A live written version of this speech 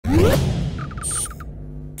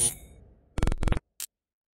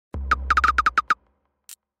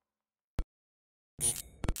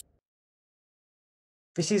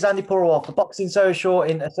This is Andy Purewal for Boxing Social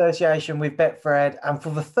in association with Betfred. And for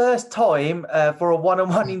the first time for a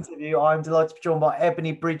one-on-one interview, I'm delighted to be joined by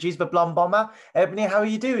Ebanie Bridges, the Blonde Bomber. Ebanie, how are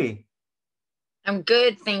you doing? I'm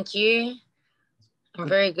good, thank you. I'm Good,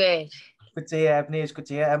 very good. good to hear, Ebanie. It's good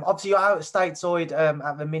to hear. Obviously, you're out stateside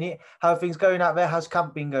at the minute. How are things going out there? How's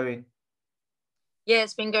camp been going? Yeah,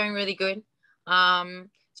 it's been going really good.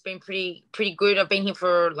 It's been pretty good. I've been here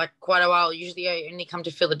for like quite a while. Usually I only come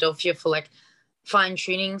to Philadelphia for like fine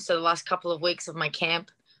tuning. So the last couple of weeks of my camp.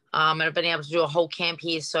 And I've been able to do a whole camp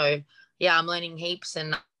here. So yeah, I'm learning heaps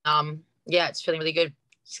and yeah, it's feeling really good.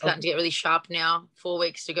 It's I starting to get really sharp now, 4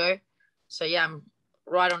 weeks to go. So yeah, I'm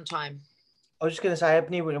right on time. was just going to say,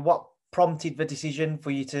 Ebanie, what prompted the decision for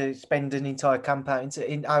you to spend an entire camp out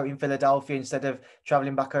in Philadelphia instead of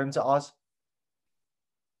traveling back home to Oz?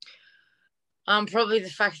 Probably the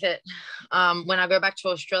fact that when I go back to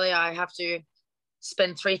Australia, I have to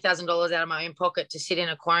spend $3,000 out of my own pocket to sit in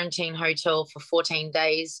a quarantine hotel for 14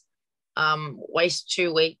 days, waste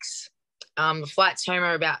 2 weeks. The flights home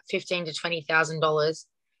are about $15,000 to $20,000,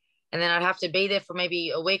 and then I'd have to be there for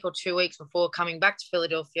maybe a week or 2 weeks before coming back to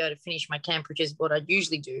Philadelphia to finish my camp, which is what I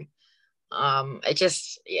usually do. It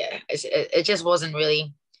just wasn't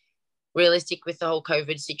really realistic with the whole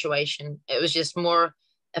COVID situation. It was just more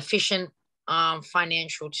efficient,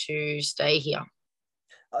 financial to stay here.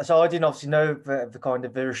 So I didn't obviously know the kind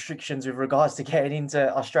of the restrictions with regards to getting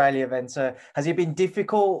into Australia then. So has it been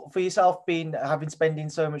difficult for yourself being having spending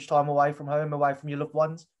so much time away from home, away from your loved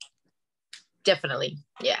ones? Definitely,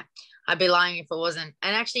 yeah. I'd be lying if it wasn't.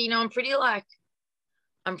 And actually, I'm pretty like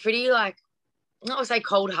not to say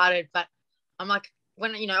cold hearted, but I'm like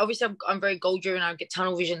when obviously I'm very goal driven. I get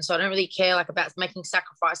tunnel vision, so I don't really care like about making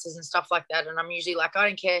sacrifices and stuff like that. And I'm usually like, I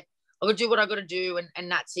don't care. I gotta do what I gotta do,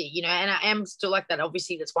 and that's it. And I am still like that.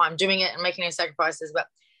 Obviously, that's why I'm doing it and making those sacrifices. But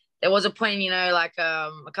there was a point, like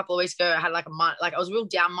a couple of weeks ago, I had like a month, like I was a real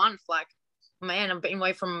down month. Like, man, I've been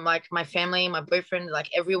away from like my family, my boyfriend, like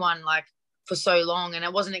everyone, like for so long, and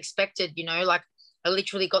it wasn't expected. Like I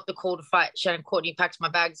literally got the call to fight Shannon Courtenay, packed my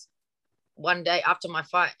bags one day after my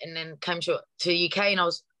fight, and then came to UK, and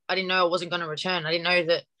I didn't know I wasn't going to return. I didn't know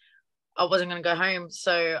that I wasn't going to go home.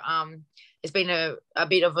 So it's been a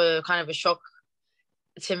bit of a kind of a shock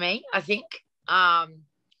to me. I think a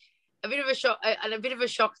bit of a shock, and a bit of a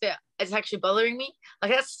shock that it's actually bothering me. Like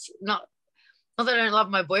that's not that I don't love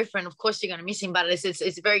my boyfriend. Of course, you're going to miss him, but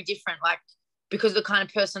it's very different. Like because the kind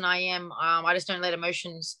of person I am, I just don't let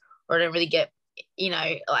emotions, or I don't really get,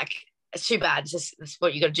 like it's too bad. It's just it's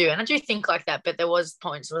what you got to do. And I do think like that, but there was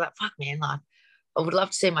points where I was like, fuck, man, like I would love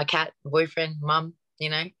to see my cat, boyfriend, mum.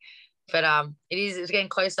 But it's getting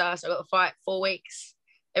closer. So I got the fight 4 weeks.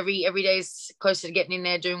 Every day is closer to getting in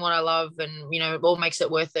there, doing what I love, and it all makes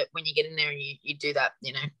it worth it when you get in there and you do that. Do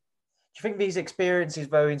you think these experiences,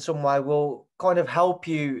 though, in some way will kind of help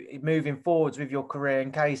you moving forwards with your career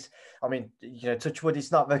in case, I mean, touch wood,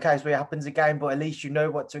 it's not the case where it happens again, but at least you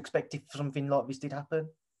know what to expect if something like this did happen?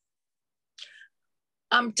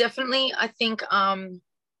 Definitely. I think I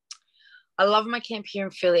love my camp here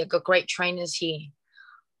in Philly. I've got great trainers here.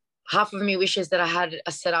 Half of me wishes that I had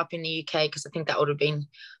a setup in the UK because I think that would have been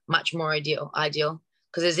much more ideal.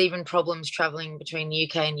 Because there's even problems traveling between the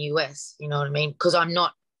UK and US. You know what I mean? Because I'm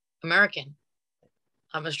not American.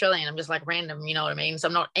 I'm Australian. I'm just like random. You know what I mean? So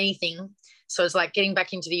I'm not anything. So it's like getting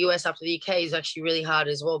back into the US after the UK is actually really hard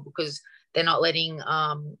as well because they're not letting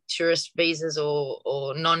tourist visas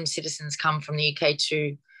or non-citizens come from the UK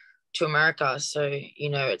to America. So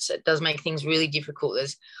it does make things really difficult.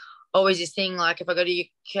 There's always this thing like if I go to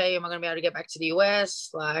UK, am I going to be able to get back to the US?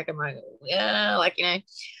 Like, am I? Yeah, like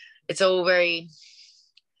it's all very.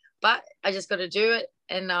 But I just got to do it,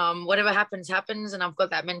 and whatever happens, happens. And I've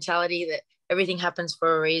got that mentality that everything happens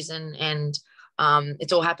for a reason, and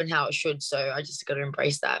it's all happened how it should. So I just got to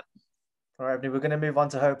embrace that. All right, we're going to move on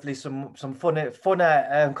to hopefully some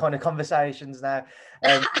funner kind of conversations now.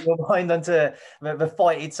 We'll mind onto the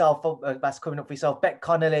fight itself. That's coming up for yourself. Bec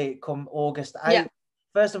Connolly come August Yeah, 8th.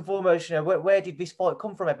 First and foremost, where did this fight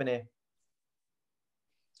come from, Ebony? I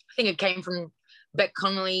think it came from Bec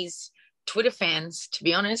Connolly's Twitter fans, to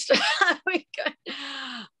be honest.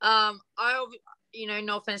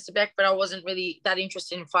 No offense to Bec, but I wasn't really that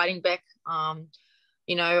interested in fighting Bec.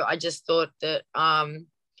 I just thought that I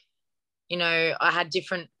had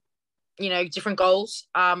different goals.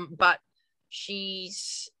 But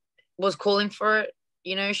she's was calling for it.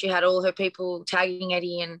 She had all her people tagging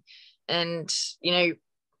Eddie and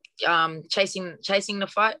chasing the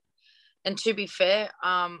fight. And to be fair,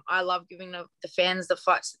 I love giving the fans the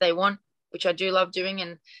fights that they want, which I do love doing.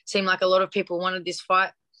 And it seemed like a lot of people wanted this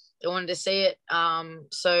fight. They wanted to see it.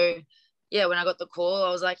 So yeah, when I got the call, I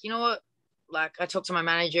was like, you know what? Like, I talked to my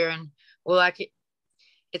manager, and we're like,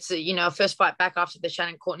 it's a first fight back after the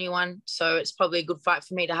Shannon Courtenay one, so it's probably a good fight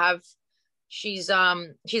for me to have. She's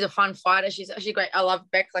a fun fighter. She's actually great. I love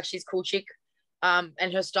Bec. Like, she's a cool chick.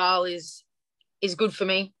 And her style is good for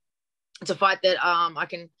me. It's a fight that I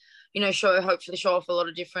can, hopefully show off a lot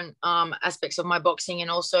of different aspects of my boxing,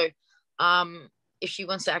 and also if she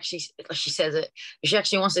wants to actually, like she says it, if she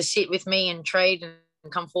actually wants to sit with me and trade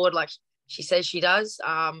and come forward like she says she does,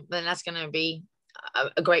 then that's going to be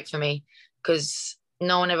a great for me, because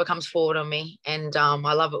no one ever comes forward on me, and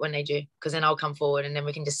I love it when they do, because then I'll come forward and then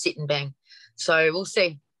we can just sit and bang. So we'll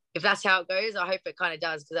see if that's how it goes. I hope it kind of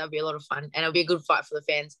does, because that would be a lot of fun, and it'll be a good fight for the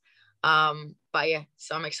fans. But yeah,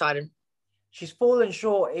 so I'm excited. She's fallen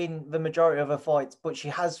short in the majority of her fights, but she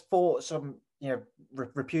has fought some,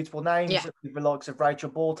 reputable names, Yeah. with the likes of Rachel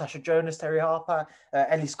Ball, Tasha Jonas, Terry Harper,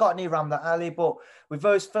 Ellie Scottney, Ramla Ali. But with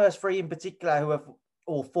those first three in particular, who have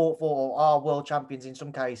all fought for or are world champions in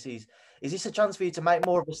some cases, is this a chance for you to make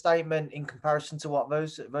more of a statement in comparison to what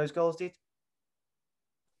those girls did?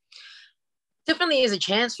 Definitely is a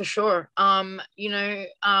chance for sure.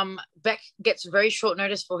 Bec gets very short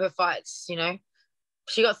notice for her fights.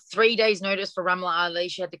 She got 3 days notice for Ramla Ali.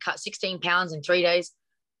 She had to cut 16 pounds in 3 days.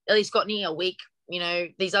 Ellie Scottney a week.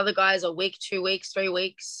 These other guys a week, 2 weeks, 3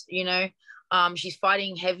 weeks. She's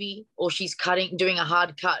fighting heavy, or she's doing a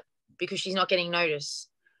hard cut, because she's not getting notice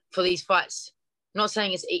for these fights. I'm not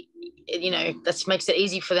saying that makes it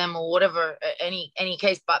easy for them or whatever, any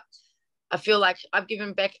case, but I feel like I've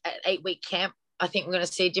given Bec an 8-week camp. I think we're going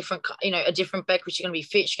to see a different Bec, which is going to be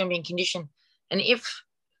fit. She's going to be in condition. And if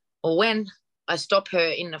or when I stop her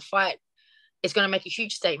in the fight, it's going to make a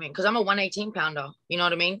huge statement, because I'm a 118 pounder. You know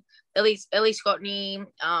what I mean? Ellie Scottney,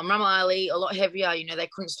 Ramla Ali, a lot heavier. They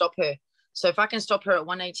couldn't stop her. So if I can stop her at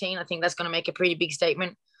 118, I think that's going to make a pretty big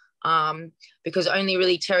statement. Because only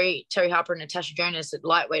really Terry Harper and Natasha Jonas at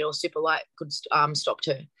lightweight or super light could stop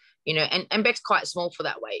her. And Bec's quite small for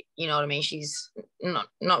that weight. You know what I mean? She's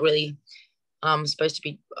not really supposed to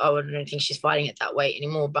be. I don't think she's fighting at that weight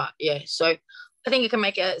anymore. But yeah, so I think it can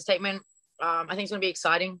make a statement. I think it's going to be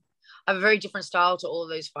exciting. I have a very different style to all of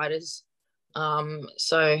those fighters.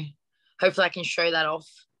 So hopefully I can show that off,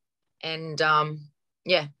 and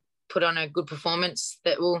put on a good performance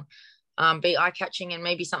that will be eye-catching and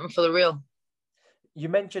maybe something for the real. You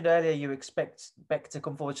mentioned earlier you expect Bec to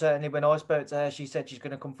come forward. Certainly when I spoke to her, she said she's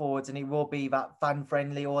going to come forwards, and it will be that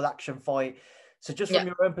fan-friendly, all-action fight. So just from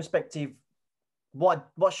your own perspective, what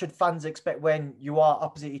should fans expect when you are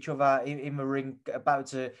opposite each other in the ring, about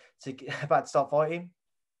to start fighting?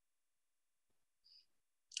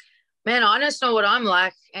 Man, I just know what I'm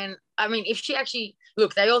like. And I mean, if she actually,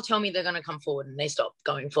 look, they all tell me they're going to come forward, and they stop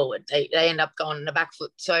going forward. They end up going on the back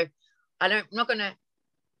foot. So I'm not going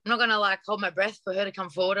to like hold my breath for her to come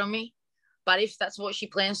forward on me. But if that's what she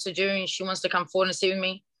plans to do, and she wants to come forward and sit with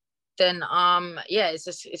me, then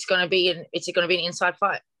it's going to be an inside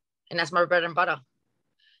fight. And that's my bread and butter.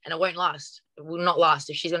 And it won't last. It will not last.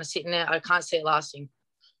 If she's going to sit in there, I can't see it lasting.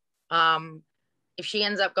 If she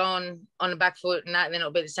ends up going on the back foot and that, then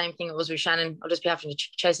it'll be the same thing it was with Shannon. I'll just be having to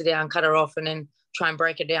chase her down, cut her off, and then try and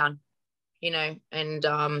break her down, and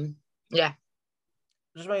yeah.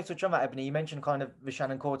 Just wanted to touch on that, Ebony. You mentioned kind of the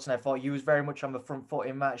Shannon Courtenay fight. You was very much on the front foot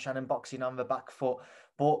in that, Shannon boxing on the back foot.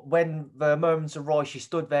 But when the moments arise, she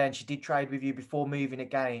stood there and she did trade with you before moving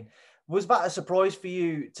again. Was that a surprise for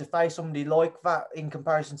you to face somebody like that in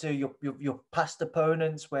comparison to your past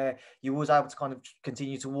opponents, where you was able to kind of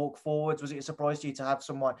continue to walk forwards? Was it a surprise to you to have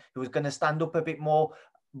someone who was going to stand up a bit more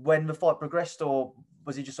when the fight progressed, or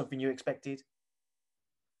was it just something you expected?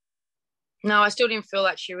 No, I still didn't feel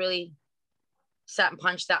like she really sat and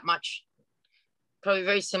punched that much. Probably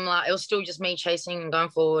very similar. It was still just me chasing and going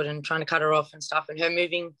forward and trying to cut her off and stuff, and her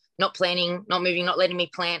moving, not planning, not moving, not letting me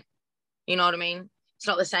plant. You know what I mean? It's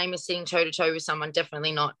not the same as sitting toe to toe with someone.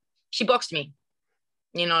 Definitely not. She boxed me.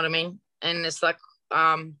 You know what I mean? And it's like,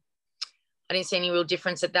 I didn't see any real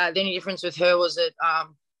difference at that. The only difference with her was that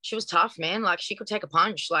she was tough, man. Like, she could take a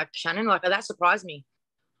punch. Like, Shannon, like, that surprised me.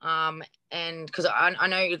 And because I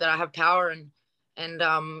know that I have power, and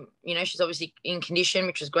she's obviously in condition,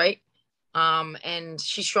 which was great. And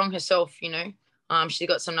she's strong herself. She's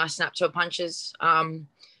got some nice snap to her punches.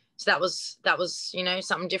 So that was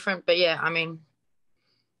something different. But yeah, I mean,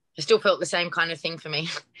 I still felt the same kind of thing for me.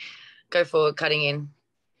 Go forward, cutting in,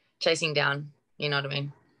 chasing down. You know what I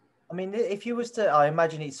mean? I mean, if you was to, I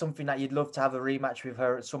imagine it's something that you'd love to have a rematch with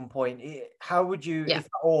her at some point. How would you, if at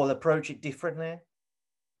all, approach it differently?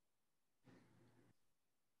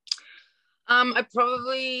 I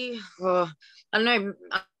probably, I don't know.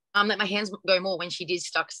 let my hands go more when she did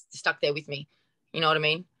stuck there with me. You know what I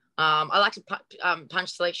mean? I like to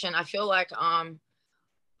punch selection. I feel like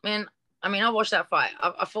man, I mean, I watched that fight.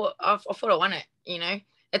 I thought I won it. You know,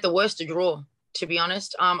 at the worst, a draw. To be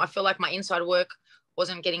honest, I feel like my inside work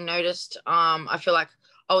wasn't getting noticed. I feel like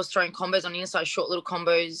I was throwing combos on the inside, short little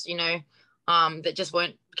combos. You know, that just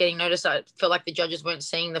weren't getting noticed. I feel like the judges weren't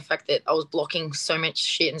seeing the fact that I was blocking so much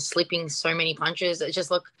shit and slipping so many punches. It just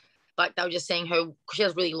looked like they were just seeing her. She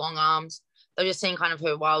has really long arms. They were just seeing kind of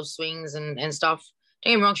her wild swings and stuff.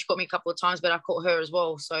 Don't get me wrong, she caught me a couple of times, but I caught her as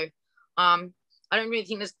well. So I don't really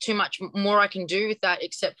think there's too much more I can do with that,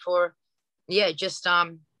 except for, yeah, just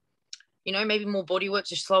you know, maybe more body work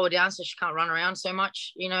to slow her down so she can't run around so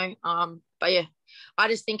much, you know. But yeah, I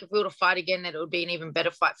just think if we were to fight again, that it would be an even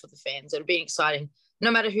better fight for the fans. It would be exciting. No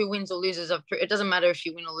matter who wins or loses, it doesn't matter if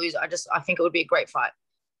you win or lose. I think it would be a great fight,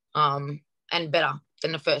 and better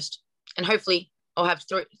than the first. And hopefully, I'll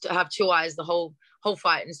have two eyes the whole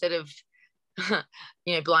fight instead of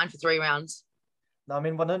you know, blind for 3 rounds. No, I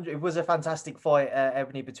mean, 100. It was a fantastic fight,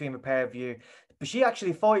 Ebony, between the pair of you. But she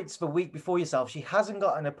actually fights the week before yourself. She hasn't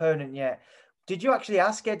got an opponent yet. Did you actually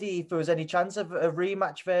ask Eddie if there was any chance of a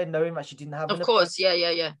rematch there, knowing that she didn't have Of an course,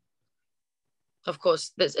 opponent? yeah. Of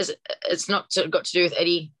course, it's not got to do with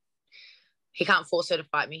Eddie. He can't force her to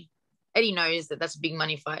fight me. Eddie knows that that's a big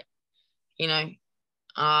money fight, you know.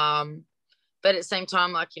 But at the same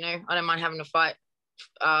time, like, you know, I don't mind having a fight,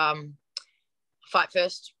 fight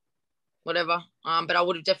first, whatever. But I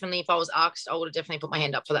would have definitely, if I was asked, I would have definitely put my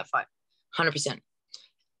hand up for that fight, 100%.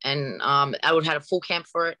 And I would have had a full camp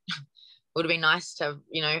for it. Would have been nice to have,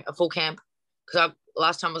 you know, a full camp, because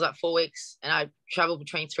last time was like 4 weeks, and I traveled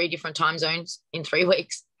between 3 different time zones in 3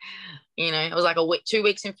 weeks. You know, it was like a week, 2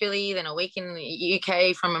 weeks in Philly, then a week in the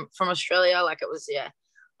UK from Australia. Like, it was, yeah.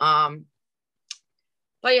 But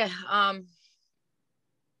yeah, I'm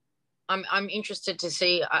interested to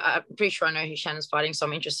see. I'm pretty sure I know who Shannon's fighting, so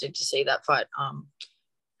I'm interested to see that fight. I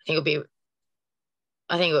think it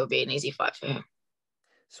would be an easy fight for her.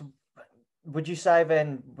 So, would you say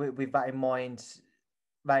then, with that in mind,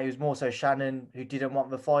 that it was more so Shannon who didn't want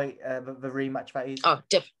the fight, the rematch? That is. Oh,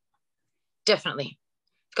 definitely.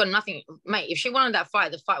 It's got nothing, mate. If she wanted that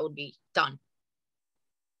fight, the fight would be done.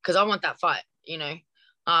 Because I want that fight. You know,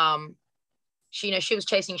 she was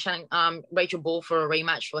chasing Shannon, Rachel Ball for a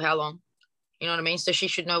rematch for how long? You know what I mean? So she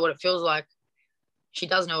should know what it feels like. She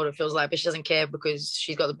does know what it feels like, but she doesn't care because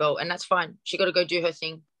she's got the belt, and that's fine. She got to go do her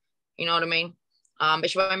thing. You know what I mean? But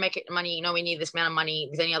she won't make it money. You know, we need this amount of money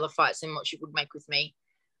with any other fights than what she would make with me.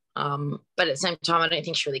 But at the same time, I don't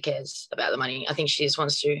think she really cares about the money. I think she just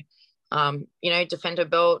wants to, you know, defend her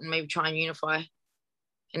belt and maybe try and unify.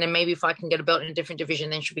 And then maybe if I can get a belt in a different division,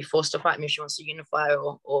 then she'll be forced to fight me if she wants to unify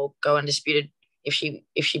or go undisputed if she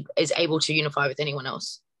is able to unify with anyone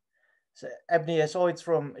else. So, Ebony, aside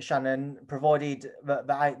from Shannon, provided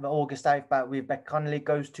the August 8th bout with Bec Connolly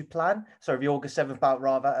goes to plan, sorry, the August 7th bout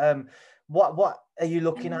rather, what are you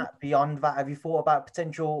looking at beyond that? Have you thought about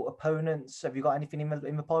potential opponents? Have you got anything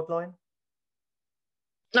in the pipeline?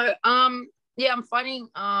 No, yeah, I'm fighting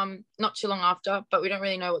not too long after, but we don't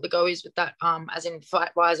really know what the go is with that, as in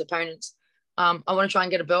fight-wise opponents. I want to try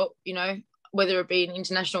and get a belt, you know, whether it be an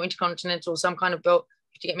international, intercontinental, some kind of belt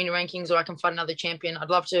to get me to rankings, or I can fight another champion. I'd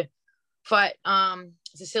love to fight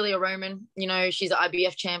Cecilia Roman. You know, she's the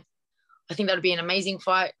IBF champ. I think that'd be an amazing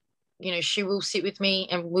fight. You know, she will sit with me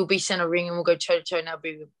and we'll be center ring and we'll go toe to toe, and that'll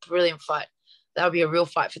be a brilliant fight. That'll be a real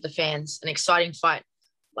fight for the fans, an exciting fight,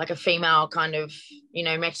 like a female kind of, you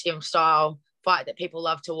know, Mexican style fight that people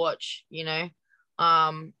love to watch, you know.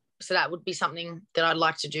 So that would be something that I'd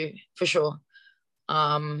like to do for sure.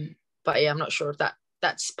 But yeah, I'm not sure if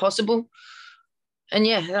that's possible. And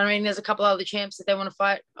yeah, I mean, there's a couple other champs that they want to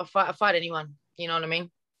fight. I'll fight anyone. You know what I mean?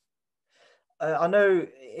 I know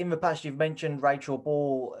in the past you've mentioned Rachel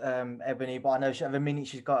Ball, Ebony, but I know at the minute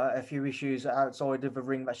she's got a few issues outside of the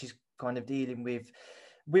ring that she's kind of dealing with.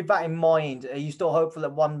 With that in mind, are you still hopeful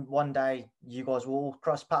that one day you guys will all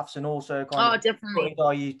cross paths, and also kind of definitely.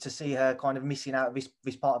 are you to see her kind of missing out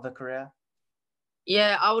this part of her career?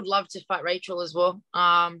 Yeah, I would love to fight Rachel as well.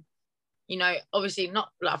 You know, obviously not,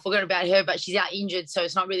 I forgot about her, but she's out injured, so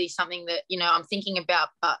it's not really something that, you know, I'm thinking about.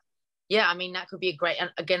 But yeah, I mean, that could be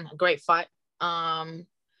a great fight.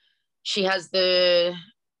 She has the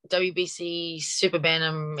WBC Super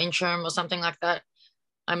Bantam interim or something like that.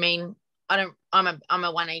 I mean, I'm a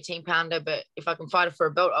 118 pounder, but if I can fight her for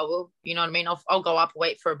a belt, I will. You know what I mean? I'll go up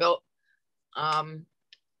weight for a belt.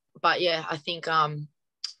 But yeah, I think I'd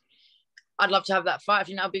love to have that fight.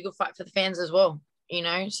 You know, it'd be a good fight for the fans as well. You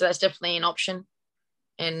know, so that's definitely an option,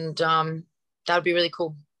 and that would be really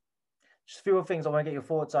cool. just a few other things I want to get your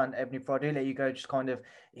thoughts on, Ebony, before I do let you go, just kind of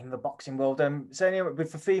in the boxing world. So anyway,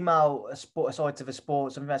 with the female sport side of the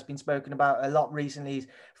sport, something that's been spoken about a lot recently is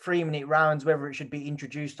 3-minute rounds, whether it should be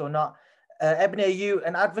introduced or not. Ebony, are you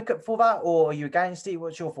an advocate for that, or are you against it?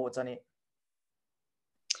 What's your thoughts on it?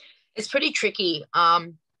 It's pretty tricky,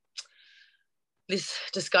 this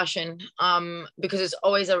discussion, because it's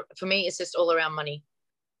always for me, it's just all around money.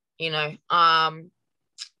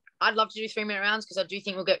 I'd love to do 3-minute rounds because I do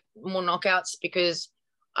think we'll get more knockouts, because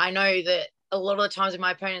I know that a lot of the times with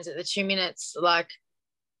my opponents at the 2 minutes, like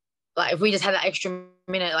if we just had that extra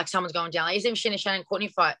minute, like someone's going down. Like even Shannon Courtenay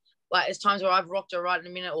fight, like there's times where I've rocked her right in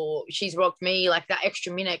a minute, or she's rocked me. Like that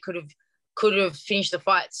extra minute could have finished the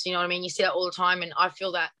fights. You know what I mean? You see that all the time, and I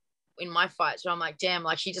feel that in my fights. So I'm like, damn,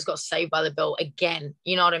 like she just got saved by the bell again.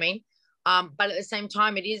 You know what I mean? But at the same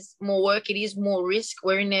time, it is more work. It is more risk.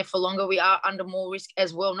 We're in there for longer. We are under more risk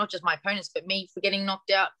as well. Not just my opponents, but me for getting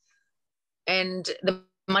knocked out. And the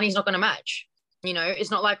money's not going to match.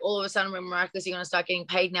 It's not like all of a sudden we're miraculously going to start getting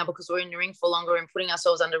paid now because we're in the ring for longer and putting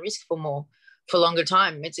ourselves under risk for longer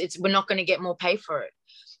time. We're not going to get more pay for it.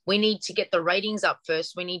 We need to get the ratings up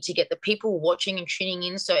first. We need to get the people watching and tuning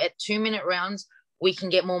in. So at 2-minute rounds, we can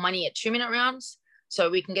get more money at 2-minute rounds. So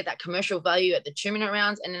we can get that commercial value at the 2-minute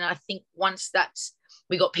rounds. And then I think once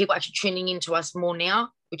we got people actually tuning into us more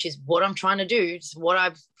now, which is what I'm trying to do. It's what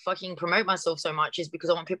I fucking promote myself so much, is because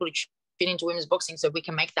I want people to tune into women's boxing so we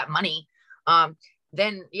can make that money.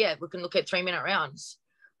 Then yeah, we can look at 3-minute rounds.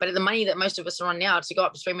 But at the money that most of us are on now, to go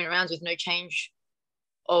up to 3-minute rounds with no change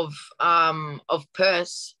of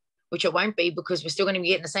purse, which it won't be, because we're still going to be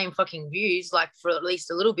getting the same fucking views, like for at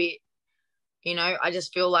least a little bit. I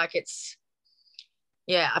just feel like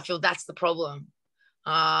I feel that's the problem.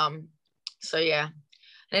 So yeah.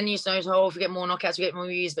 And then if we get more knockouts, we get more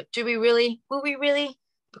views. But do we really? Will we really?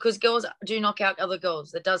 Because girls do knock out other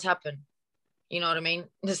girls. That does happen. You know what I mean?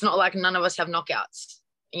 It's not like none of us have knockouts,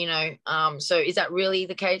 So is that really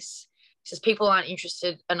the case? It's just people aren't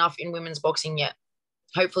interested enough in women's boxing yet.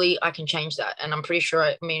 Hopefully I can change that. And I'm pretty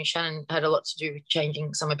sure me and Shannon had a lot to do with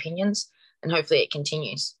changing some opinions, and hopefully it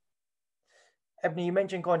continues. Ebony, you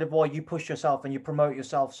mentioned kind of why you push yourself and you promote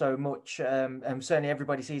yourself so much. And certainly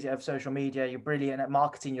everybody sees it over social media. You're brilliant at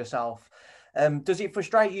marketing yourself. Does it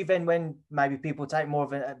frustrate you then when maybe people take more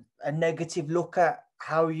of a negative look at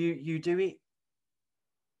how you do it?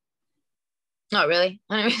 Not really.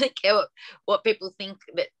 I don't really care what people think,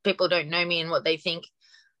 that people don't know me and what they think.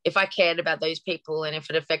 If I cared about those people and if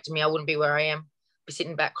it affected me, I wouldn't be where I am. I'd be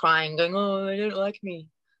sitting back crying, going, oh, they don't like me.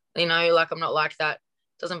 Like I'm not like that.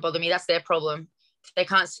 It doesn't bother me. That's their problem. If they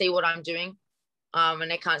can't see what I'm doing, and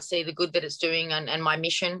they can't see the good that it's doing, and my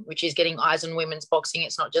mission, which is getting eyes on women's boxing.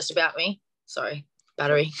 It's not just about me. Sorry,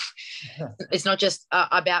 battery. It's not just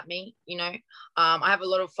about me, I have a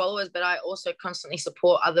lot of followers, but I also constantly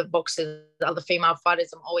support other boxers, other female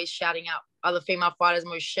fighters. I'm always shouting out other female fighters. I'm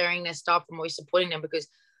always sharing their stuff. I'm always supporting them because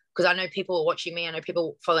I know people are watching me. I know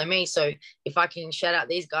people follow me. So if I can shout out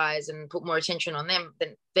these guys and put more attention on them,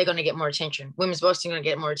 then they're going to get more attention. Women's boxing going to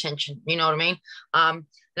get more attention. You know what I mean? And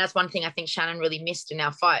that's one thing I think Shannon really missed in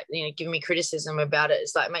our fight, giving me criticism about it.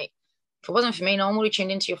 It's like, mate, if it wasn't for me, no one would have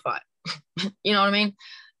tuned into your fight. You know what I mean?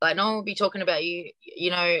 Like no one will be talking about you,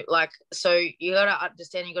 so you got to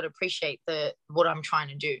understand, you got to appreciate what I'm trying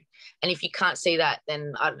to do. And if you can't see that,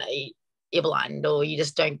 then I don't know, you're blind or you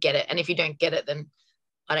just don't get it. And if you don't get it, then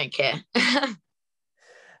I don't care.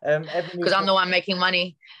 Because I'm the one making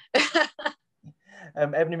money.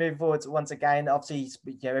 Ebony, moving forward once again, obviously,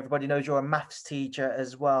 everybody knows you're a maths teacher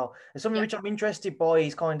as well. And something which I'm interested by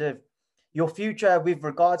is kind of your future with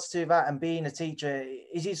regards to that and being a teacher.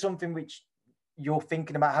 Is it something which you're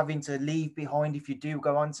thinking about having to leave behind if you do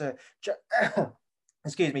go on to,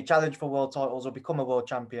 challenge for world titles or become a world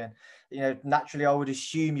champion? Naturally, I would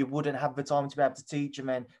assume you wouldn't have the time to be able to teach and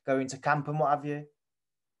then go into camp and what have you.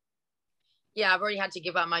 Yeah, I've already had to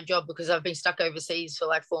give up my job because I've been stuck overseas for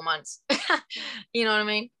like 4 months. You know what I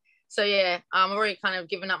mean? So yeah, I've already kind of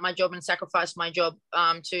given up my job and sacrificed my job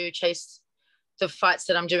to chase the fights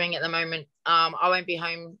that I'm doing at the moment. I won't be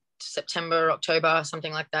home September, October,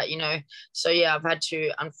 something like that, So yeah, I've had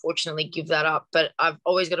to unfortunately give that up. But I've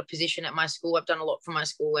always got a position at my school. I've done a lot for my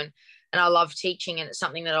school, and I love teaching, and it's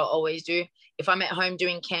something that I'll always do. If I'm at home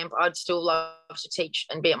doing camp, I'd still love to teach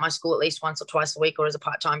and be at my school at least once or twice a week or as a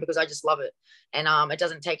part-time, because I just love it. And it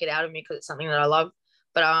doesn't take it out of me because it's something that I love.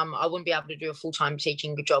 But I wouldn't be able to do a full-time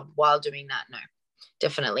teaching job while doing that. No,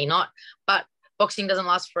 definitely not. But boxing doesn't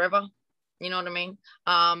last forever. You know what I mean?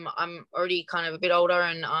 I'm already kind of a bit older,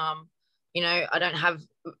 and I don't have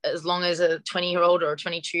as long as a 20-year-old or a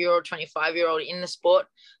 22-year-old, 25-year-old in the sport.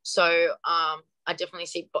 So I definitely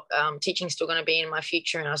see teaching still going to be in my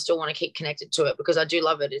future, and I still want to keep connected to it because I do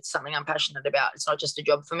love it. It's something I'm passionate about. It's not just a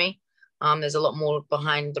job for me. There's a lot more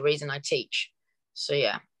behind the reason I teach. So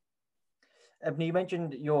yeah. Ebanie, you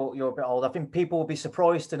mentioned you're a bit old. I think people will be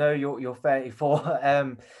surprised to know you're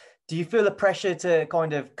 34. Do you feel the pressure to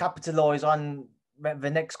kind of capitalize on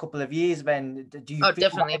the next couple of years? Then do you Oh, feel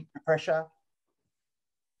definitely, the pressure?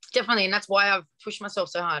 definitely, and that's why I've pushed myself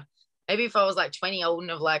so hard. Maybe if I was like 20, I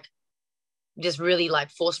wouldn't have like just really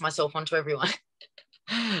like forced myself onto everyone,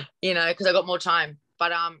 because I got more time.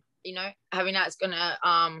 But having that is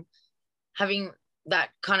gonna having that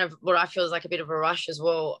kind of what I feel is like a bit of a rush as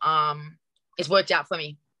well. It's worked out for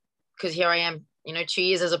me because here I am, 2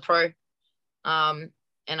 years as a pro, and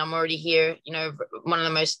I'm already here. One of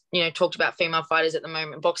the most talked about female fighters at the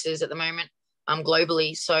moment, boxers at the moment,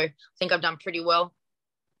 globally. So I think I've done pretty well,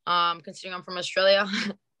 considering I'm from Australia.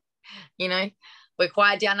 We're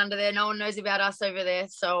quiet down under there. No one knows about us over there.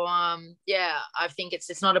 So yeah, I think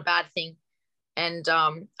it's not a bad thing, and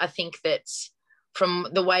I think that from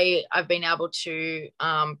the way I've been able to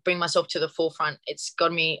bring myself to the forefront, it's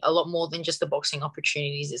got me a lot more than just the boxing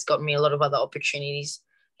opportunities. It's got me a lot of other opportunities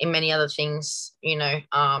in many other things,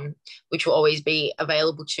 which will always be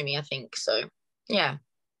available to me, I think. So, yeah.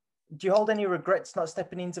 Do you hold any regrets not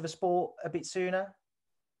stepping into the sport a bit sooner?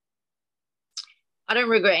 I don't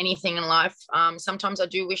regret anything in life. Sometimes I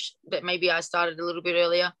do wish that maybe I started a little bit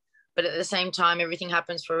earlier, but at the same time, everything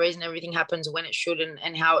happens for a reason. Everything happens when it should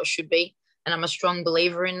and how it should be. And I'm a strong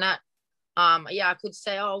believer in that. Yeah, I could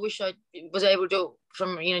say, I wish I was able to do it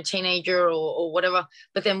from, teenager or whatever.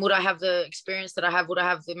 But then would I have the experience that I have? Would I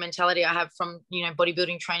have the mentality I have from,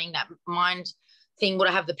 bodybuilding training, that mind thing? Would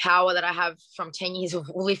I have the power that I have from 10 years of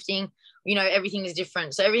lifting? Everything is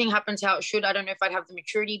different. So everything happens how it should. I don't know if I'd have the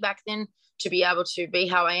maturity back then to be able to be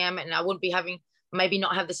how I am. And I wouldn't be maybe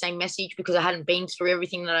not have the same message because I hadn't been through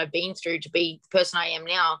everything that I've been through to be the person I am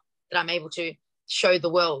now, that I'm able to show the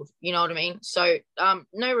world. You know what I mean? So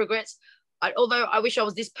no regrets. Although I wish I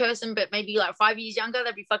was this person, but maybe like 5 years younger,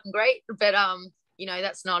 that'd be fucking great. But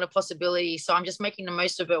that's not a possibility. So I'm just making the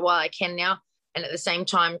most of it while I can now, and at the same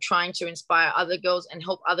time trying to inspire other girls and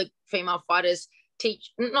help other female fighters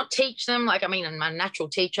not teach them, like, I mean, I'm a natural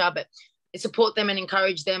teacher, but support them and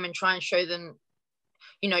encourage them and try and show them,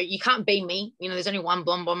 you can't be me. There's only one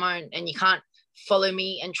Blonde Bomber, and you can't follow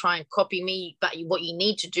me and try and copy me. But what you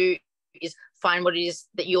need to do is find what it is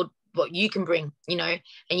that what you can bring, and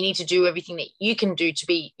you need to do everything that you can do to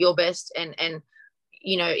be your best. And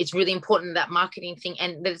it's really important, that marketing thing,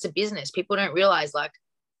 and that it's a business. People don't realize, like,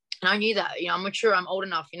 and I knew that, I'm mature, I'm old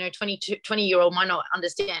enough, 20-year-old might not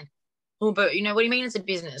understand. Oh, but what do you mean it's a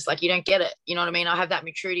business? Like, you don't get it. You know what I mean? I have that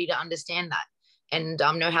maturity to understand that and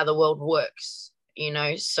know how the world works,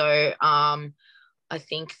 So I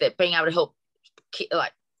think that being able to help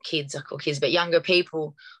kids, I call kids, but younger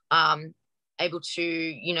people, able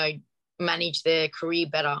to, manage their career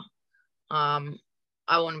better.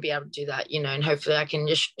 I want to be able to do that, and hopefully I can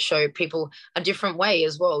just show people a different way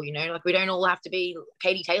as well. Like, we don't all have to be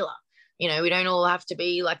Katie Taylor. We don't all have to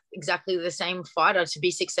be like exactly the same fighter to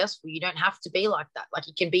be successful. You don't have to be like that. Like,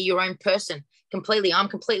 you can be your own person completely. I'm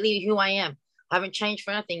completely who I am. I haven't changed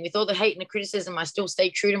for nothing. With all the hate and the criticism, I still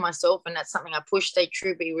stay true to myself. And that's something I push. Stay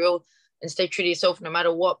true, be real, and stay true to yourself no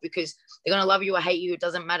matter what, because they're going to love you or hate you. It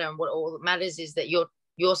doesn't matter. And what all that matters is that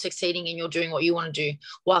you're succeeding and you're doing what you want to do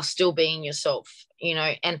while still being yourself,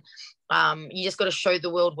 and you just got to show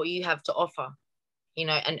the world what you have to offer,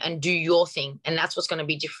 and do your thing. And that's what's going to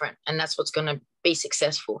be different. And that's what's going to be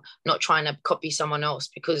successful, not trying to copy someone else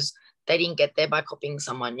because they didn't get there by copying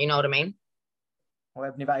someone. You know what I mean? Well,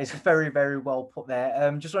 Ebanie, that is very, very well put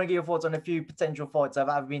there. Just want to get your thoughts on a few potential fights that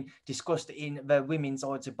have been discussed in the women's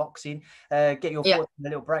side of boxing. Get your thoughts on a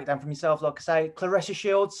little breakdown from yourself. Like I say, Claressa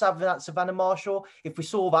Shields, Savannah Marshall. If we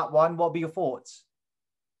saw that one, what would be your thoughts?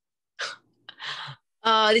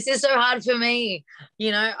 Oh, this is so hard for me.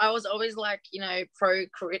 I was always like, pro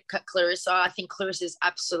Claressa. I think Claressa is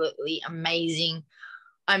absolutely amazing.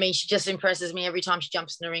 I mean, she just impresses me every time she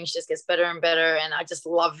jumps in the ring. She just gets better and better. And I just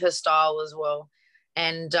love her style as well.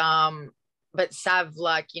 And, but Sav,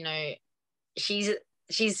 like, she's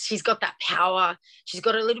got that power. She's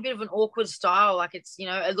got a little bit of an awkward style. Like, it's,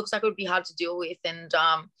 it looks like it would be hard to deal with. And,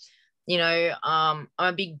 I'm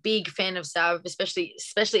a big fan of Sav,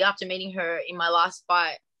 especially after meeting her in my last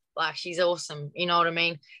fight. Like, she's awesome. You know what I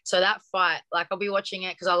mean? So that fight, like, I'll be watching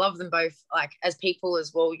it because I love them both, like, as people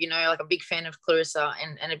as well. Like, a big fan of Claressa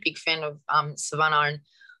and a big fan of Savannah.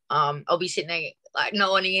 And I'll be sitting there, like,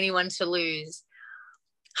 not wanting anyone to lose.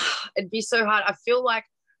 It'd be so hard. I feel like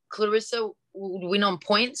Claressa would win on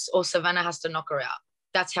points or Savannah has to knock her out.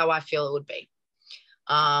 That's how I feel it would be.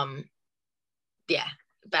 Yeah,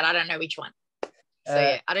 but I don't know which one. So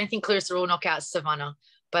yeah, I don't think Clarissa will knock out Savannah,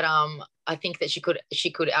 but I think that she could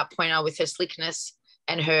outpoint her with her slickness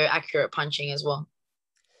and her accurate punching as well.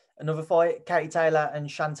 Another fight, Katie Taylor and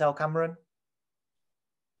Chantel Cameron.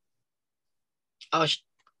 Oh,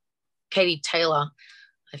 Katie Taylor,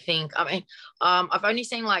 I think. I mean, I've only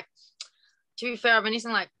seen like, to be fair, I've only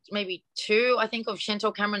seen like maybe 2, I think, of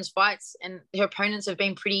Chantel Cameron's fights, and her opponents have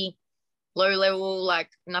been pretty low level, like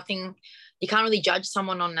nothing. You can't really judge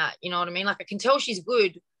someone on that. You know what I mean? Like I can tell she's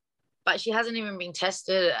good, but she hasn't even been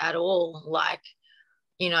tested at all. Like,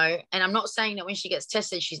 you know, and I'm not saying that when she gets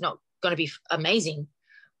tested, she's not going to be amazing,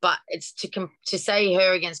 but it's to say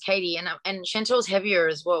her against Katie, and Chantel's heavier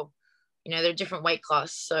as well. You know, they're a different weight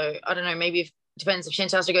class. So I don't know, maybe it depends if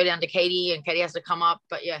Chantel has to go down to Katie and Katie has to come up.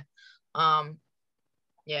 But yeah.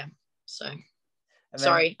 Yeah. So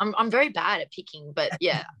sorry, I'm very bad at picking, but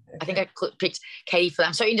yeah, I think I picked Katie for that.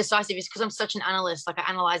 I'm so indecisive. It's because I'm such an analyst. Like I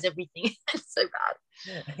analyze everything. It's so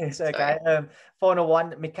bad. It's okay. Final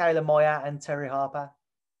one, Michaela Moya and Terry Harper.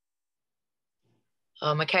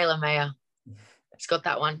 Oh, Michaela Mayer. It's got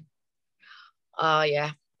that one. Oh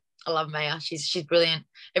yeah. I love Maya. She's brilliant.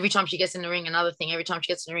 Every time she gets in the ring, another thing. Every time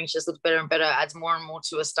she gets in the ring, she just looks better and better, adds more and more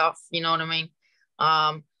to her stuff. You know what I mean?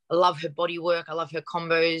 I love her body work. I love her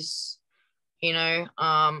combos. You know,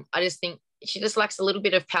 I just think she just lacks a little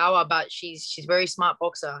bit of power, but she's very smart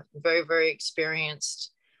boxer, very, very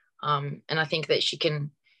experienced. And I think that she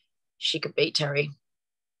could beat Terry.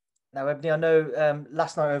 Now, Ebanie, I know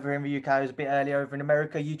last night over in the UK, it was a bit earlier over in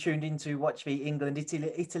America, you tuned in to watch the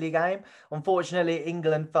England-Italy game. Unfortunately,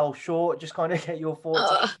 England fell short. Just kind of get your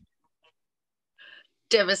thoughts.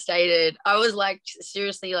 Devastated. I was like,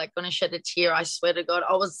 seriously, like going to shed a tear. I swear to God,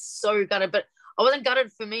 I was so gutted, but I wasn't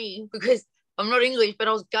gutted for me because I'm not English, but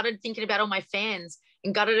I was gutted thinking about all my fans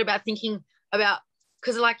and gutted about thinking about,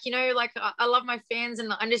 because like, you know, like I love my fans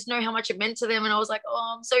and I just know how much it meant to them. And I was like,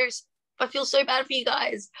 oh, I feel so bad for you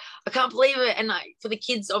guys. I can't believe it. And like for the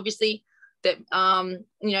kids, obviously, that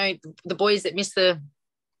you know, the boys that missed the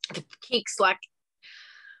kicks, like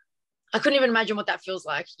I couldn't even imagine what that feels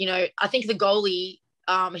like. You know, I think the goalie,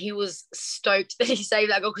 he was stoked that he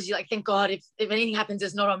saved that goal because he's like, thank God, if anything happens,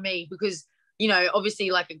 it's not on me. Because, you know,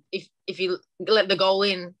 obviously, like if you let the goal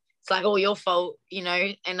in, it's like all your fault, you know.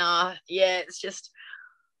 And yeah, it's just,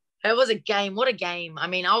 it was a game. What a game. I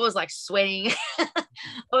mean, I was like sweating.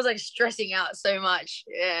 I was like stressing out so much.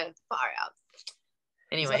 Yeah, far out.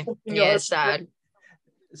 Anyway, yeah, it's sad.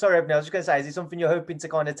 Sorry, Ebanie, I was just going to say, is it something you're hoping to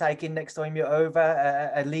kind of take in next time you're over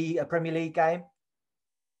a Premier League game?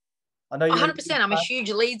 I know you're 100%. I'm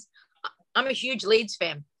a huge Leeds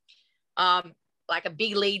fan. Like a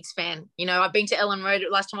big Leeds fan. You know, I've been to Ellen Road.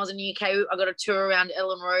 Last time I was in the UK, I got a tour around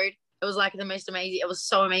Ellen Road. It was like the most amazing. It was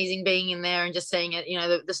so amazing being in there and just seeing it. You know,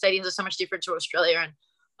 the stadiums are so much different to Australia, and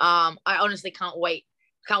I honestly can't wait.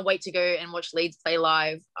 Can't wait to go and watch Leeds play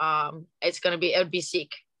live. It would be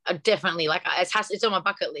sick. Definitely, like it's on my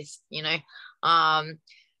bucket list. You know, and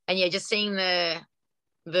yeah, just seeing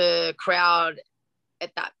the crowd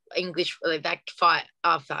at that that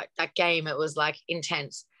fight, that game, it was like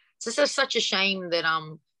intense. It's just such a shame that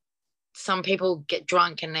some people get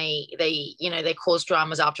drunk and they you know, they cause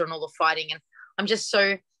dramas after and all the fighting, and I'm just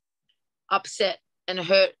so upset and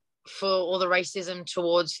hurt for all the racism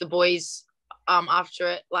towards the boys after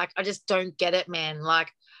it. Like I just don't get it, man.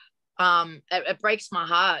 Like it breaks my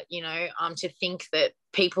heart, you know, to think that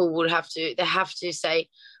people would have to say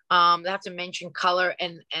they have to mention color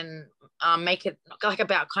and make it like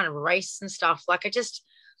about kind of race and stuff. Like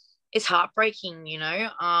it's heartbreaking, you know.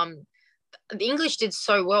 The English did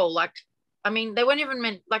so well. Like, I mean, they weren't even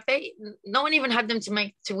meant, like no one even had them to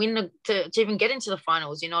win to even get into the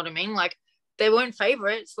finals. You know what I mean? Like they weren't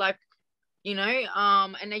favorites. Like, you know,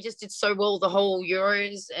 and they just did so well the whole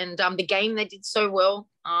Euros, and the game they did so well.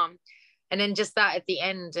 And then just that at the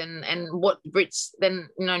end, and what Brits then,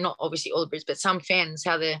 you know, not obviously all the Brits, but some fans,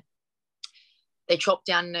 how they chop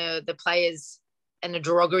down the players and the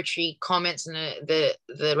derogatory comments and the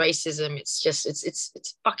racism. It's just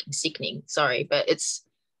it's fucking sickening. Sorry, but it's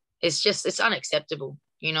unacceptable.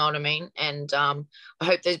 You know what I mean? And I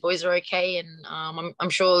hope those boys are okay, and I'm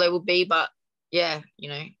sure they will be. But yeah, you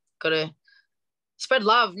know, gotta spread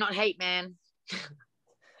love, not hate, man.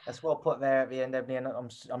 That's well put there at the end, Ebanie, and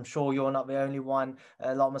I'm sure you're not the only one,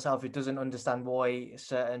 like myself, who doesn't understand why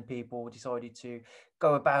certain people decided to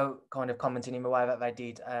go about kind of commenting in the way that they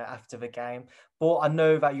did after the game. but I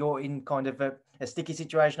know that you're in kind of a sticky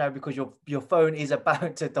situation now because your phone is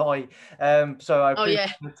about to die. So I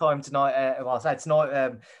appreciate the time tonight. Well, I say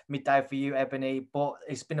tonight, midday for you, Ebanie. But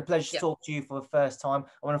it's been a pleasure to talk to you for the first time.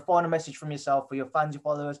 I want a final message from yourself for your fans, your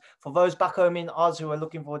followers, for those back home in Oz who are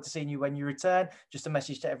looking forward to seeing you when you return. Just a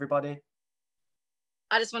message to everybody.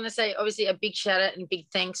 I just want to say, obviously, a big shout out and big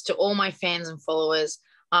thanks to all my fans and followers.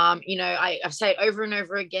 You know, I've said over and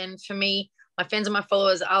over again, for me, my fans and my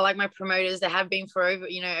followers are like my promoters. They have been for over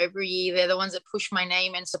a year. They're the ones that push my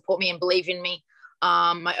name and support me and believe in me.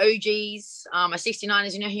 My OGs, my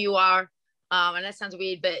 69ers, you know who you are. And that sounds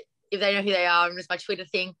weird, but if they know who they are, and it's my Twitter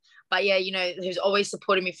thing. But yeah, you know, who's always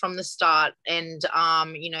supported me from the start, and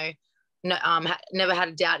never had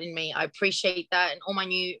a doubt in me. I appreciate that. And all my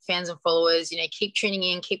new fans and followers, you know, keep tuning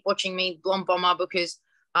in, keep watching me, Blonde Bomber, because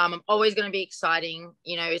I'm always going to be exciting.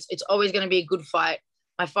 You know, it's always going to be a good fight.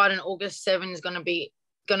 My fight on August 7th is going to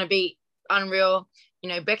be unreal. You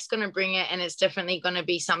know, Bec's going to bring it, and it's definitely going to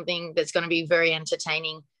be something that's going to be very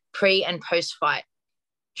entertaining pre and post fight,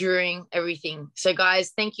 during everything. So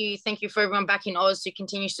guys, thank you for everyone back in Oz who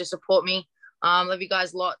continues to support me. Love you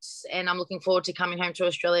guys lots, and I'm looking forward to coming home to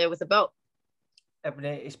Australia with a belt.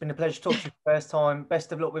 Ebanie, it's been a pleasure to talk to you for the first time.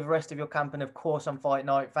 Best of luck with the rest of your camp, and of course on fight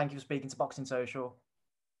night. Thank you for speaking to Boxing Social.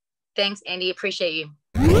 Thanks, Andy. Appreciate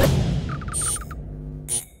you.